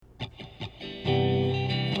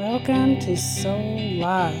Welcome to Soul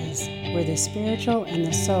Lies, where the spiritual and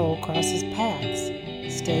the soul crosses paths.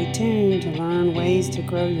 Stay tuned to learn ways to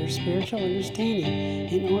grow your spiritual understanding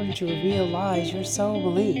in order to reveal lies your soul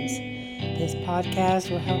believes. This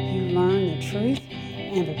podcast will help you learn the truth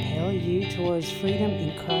and propel you towards freedom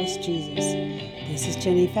in Christ Jesus. This is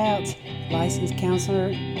Jenny Fouts, licensed counselor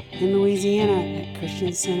in Louisiana at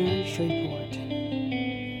Christian Center, Shreveport.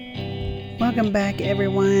 Welcome back,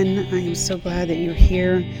 everyone. I am so glad that you're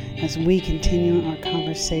here as we continue our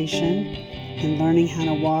conversation and learning how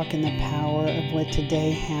to walk in the power of what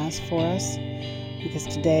today has for us. Because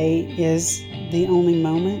today is the only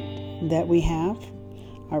moment that we have.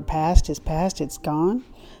 Our past is past, it's gone.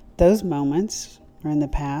 Those moments are in the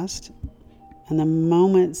past. And the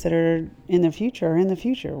moments that are in the future are in the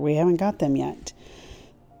future. We haven't got them yet.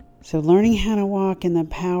 So learning how to walk in the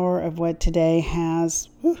power of what today has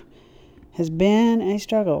been a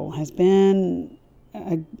struggle, has been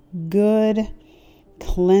a good,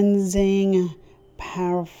 cleansing,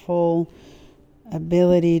 powerful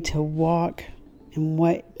ability to walk in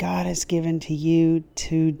what God has given to you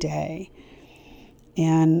today.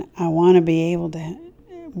 And I want to be able to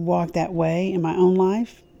walk that way in my own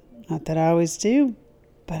life. Not that I always do,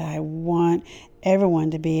 but I want everyone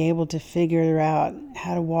to be able to figure out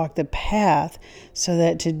how to walk the path so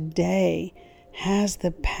that today has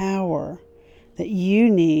the power that you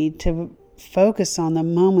need to focus on the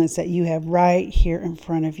moments that you have right here in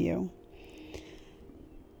front of you.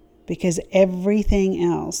 Because everything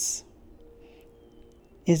else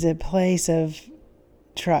is a place of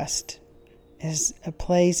trust, is a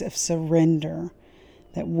place of surrender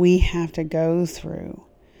that we have to go through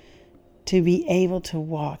to be able to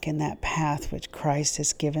walk in that path which Christ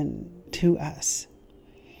has given to us.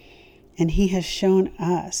 And He has shown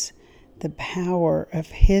us the power of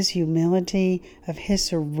His humility, of His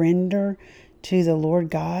surrender to the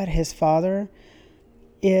Lord God, His Father.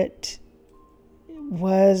 It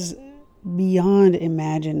was beyond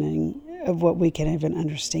imagining of what we can even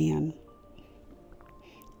understand.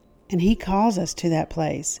 And He calls us to that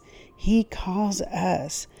place. He calls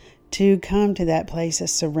us to come to that place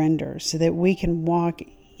of surrender so that we can walk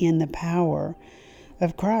in the power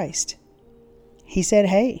of Christ. He said,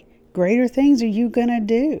 hey, greater things are you going to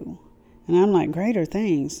do. And I'm like, greater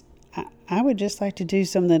things? I would just like to do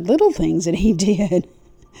some of the little things that He did.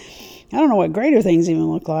 I don't know what greater things even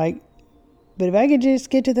look like. But if I could just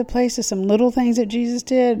get to the place of some little things that Jesus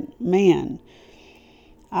did, man,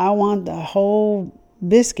 I want the whole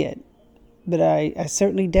biscuit. But I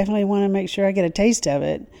certainly definitely want to make sure I get a taste of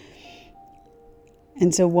it.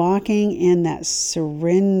 And so walking in that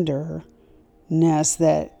surrenderness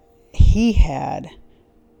that He had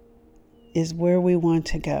is where we want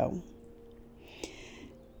to go.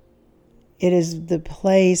 It is the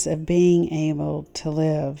place of being able to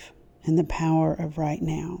live in the power of right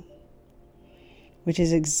now, which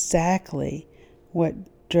is exactly what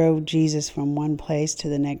drove Jesus from one place to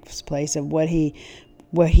the next place of what he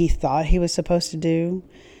thought He was supposed to do.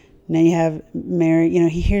 Now you have Mary,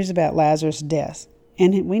 he hears about Lazarus' death.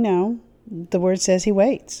 And we know the word says He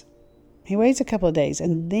waits. He waits a couple of days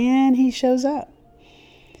and then He shows up.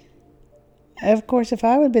 Of course, if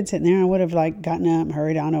I would have been sitting there, I would have gotten up and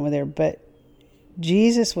hurried on over there. But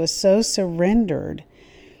Jesus was so surrendered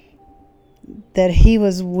that He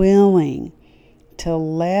was willing to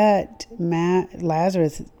let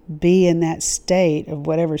Lazarus be in that state of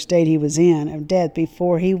whatever state he was in of death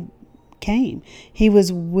before He came. He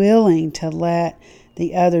was willing to let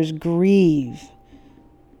the others grieve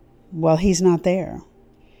while He's not there.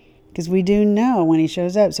 Because we do know when He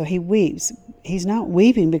shows up, so He weeps. He's not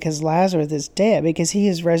weeping because Lazarus is dead, because He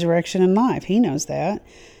is resurrection and life. He knows that.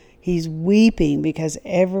 He's weeping because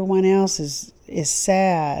everyone else is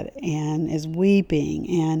sad and is weeping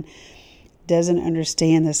and doesn't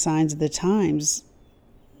understand the signs of the times.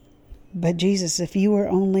 But Jesus, if You were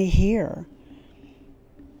only here.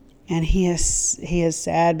 And he is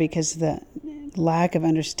sad because of the lack of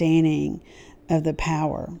understanding of the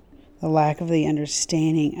power, the lack of the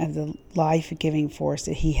understanding of the life-giving force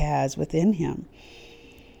that He has within Him.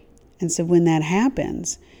 And so when that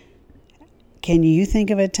happens, can you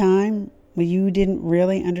think of a time when you didn't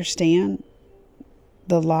really understand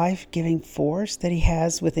the life-giving force that He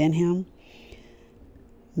has within Him?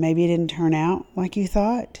 Maybe it didn't turn out like you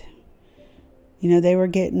thought. They were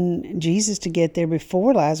getting Jesus to get there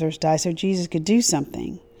before Lazarus died so Jesus could do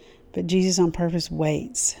something. But Jesus on purpose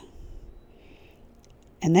waits.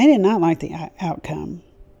 And they did not like the outcome.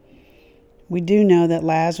 We do know that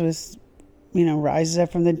Lazarus, rises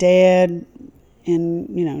up from the dead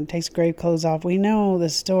and, takes grave clothes off. We know the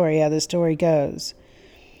story, how the story goes.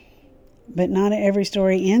 But not every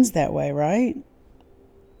story ends that way, right?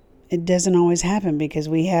 It doesn't always happen because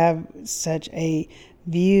we have such a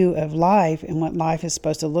view of life and what life is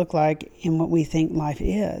supposed to look like and what we think life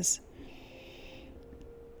is.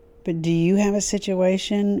 But do you have a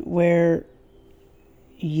situation where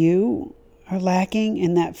you are lacking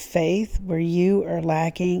in that faith, where you are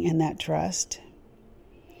lacking in that trust?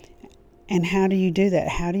 And how do you do that?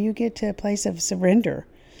 How do you get to a place of surrender?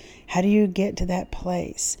 How do you get to that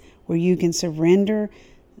place where you can surrender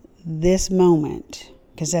this moment?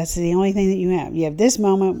 Because that's the only thing that you have. You have this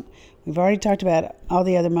moment. We've already talked about all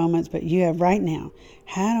the other moments, but you have right now.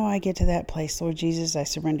 How do I get to that place? Lord Jesus, I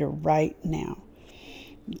surrender right now.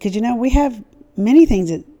 Because, we have many things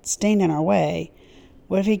that stand in our way.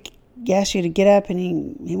 What if he asks you to get up and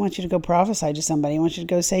he wants you to go prophesy to somebody? He wants you to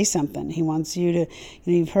go say something. He wants you to,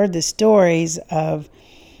 you've heard the stories of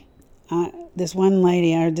this one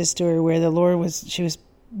lady. I heard this story where the Lord she was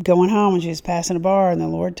going home and she was passing a bar, and the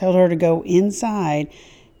Lord told her to go inside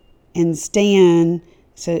and stand.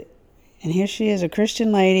 And here she is, a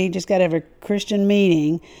Christian lady, just got to have a Christian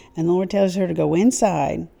meeting, and the Lord tells her to go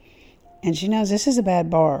inside. And she knows this is a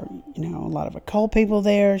bad bar. A lot of occult people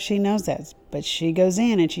there. She knows that. But she goes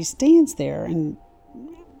in and she stands there. And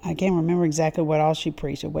I can't remember exactly what all she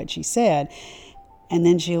preached or what she said. And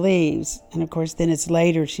then she leaves. And of course, then it's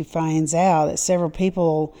later she finds out that several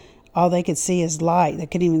people, all they could see is light. They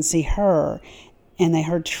couldn't even see her. And they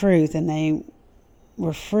heard truth, and they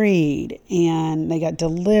were freed, and they got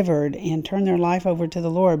delivered and turned their life over to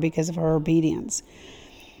the Lord because of her obedience.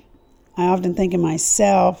 I often think of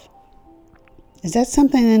myself, is that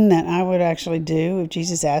something that I would actually do if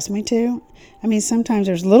Jesus asked me to? Sometimes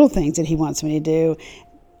there's little things that he wants me to do,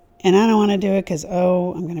 and I don't want to do it because,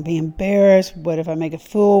 I'm going to be embarrassed. What if I make a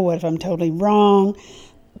fool? What if I'm totally wrong?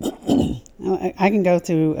 I can go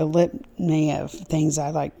through a litany of things I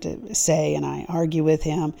like to say, and I argue with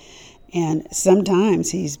him. And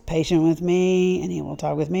sometimes he's patient with me and he will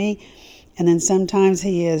talk with me. And then sometimes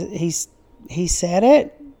he said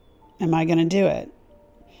it. Am I going to do it?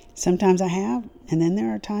 Sometimes I have. And then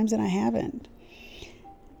there are times that I haven't.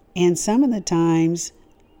 And some of the times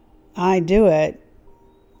I do it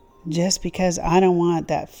just because I don't want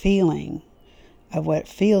that feeling of what it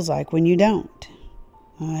feels like when you don't.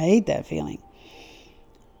 I hate that feeling.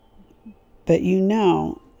 But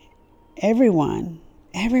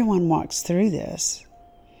everyone walks through this.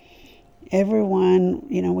 Everyone,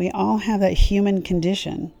 we all have that human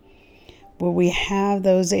condition where we have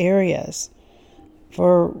those areas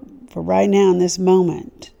for right now in this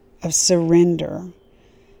moment of surrender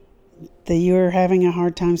that you're having a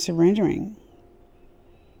hard time surrendering.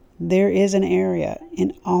 There is an area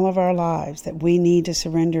in all of our lives that we need to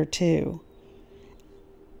surrender to.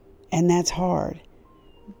 And that's hard.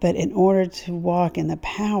 But in order to walk in the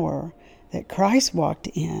power that Christ walked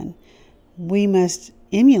in, we must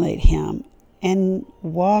emulate him and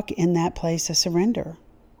walk in that place of surrender.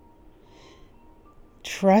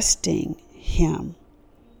 Trusting him.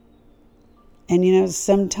 And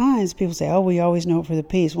sometimes people say, we always know it for the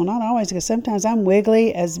peace. Well, not always, because sometimes I'm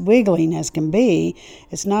wiggly as wiggliness can be.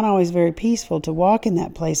 It's not always very peaceful to walk in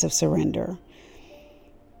that place of surrender.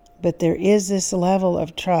 But there is this level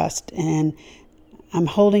of trust, and I'm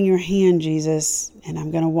holding your hand, Jesus, and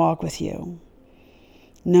I'm going to walk with you.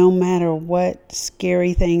 No matter what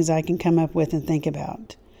scary things I can come up with and think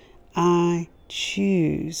about, I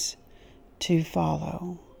choose to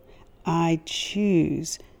follow. I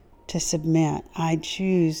choose to submit. I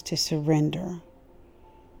choose to surrender.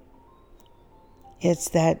 It's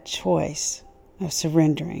that choice of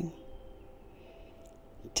surrendering.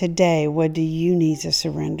 Today, what do you need to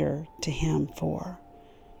surrender to him for?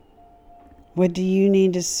 What do you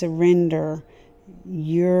need to surrender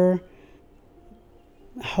your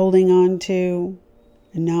holding on to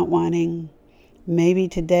and not wanting? Maybe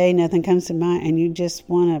today nothing comes to mind and you just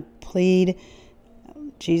want to plead,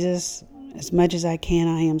 Jesus, as much as I can,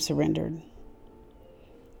 I am surrendered.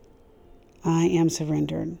 I am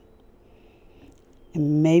surrendered.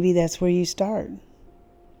 And maybe that's where you start.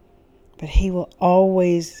 But he will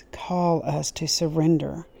always call us to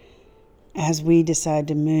surrender as we decide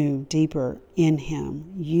to move deeper in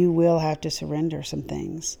him. You will have to surrender some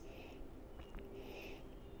things.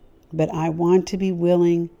 But I want to be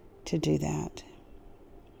willing to do that.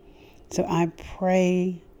 So I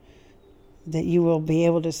pray that you will be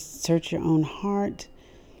able to search your own heart,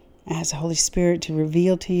 ask the Holy Spirit to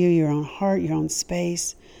reveal to you your own heart, your own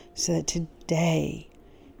space, so that today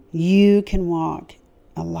you can walk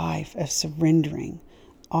a life of surrendering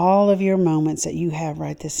all of your moments that you have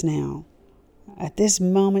right this now. At this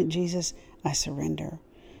moment, Jesus, I surrender.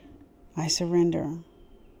 I surrender.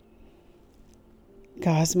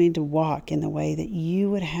 Cause me to walk in the way that you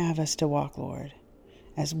would have us to walk, Lord,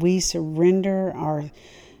 as we surrender our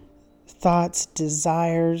thoughts,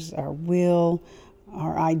 desires, our will,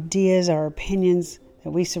 our ideas, our opinions,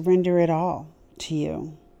 that we surrender it all to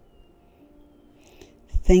you.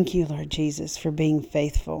 Thank you, Lord Jesus, for being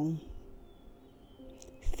faithful.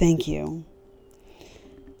 Thank you.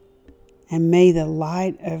 And may the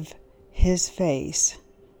light of His face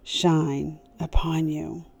shine upon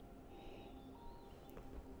you.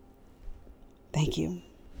 Thank you.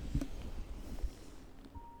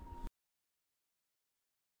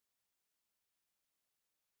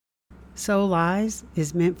 Soul Lies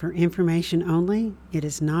is meant for information only. It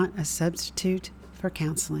is not a substitute for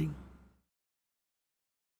counseling.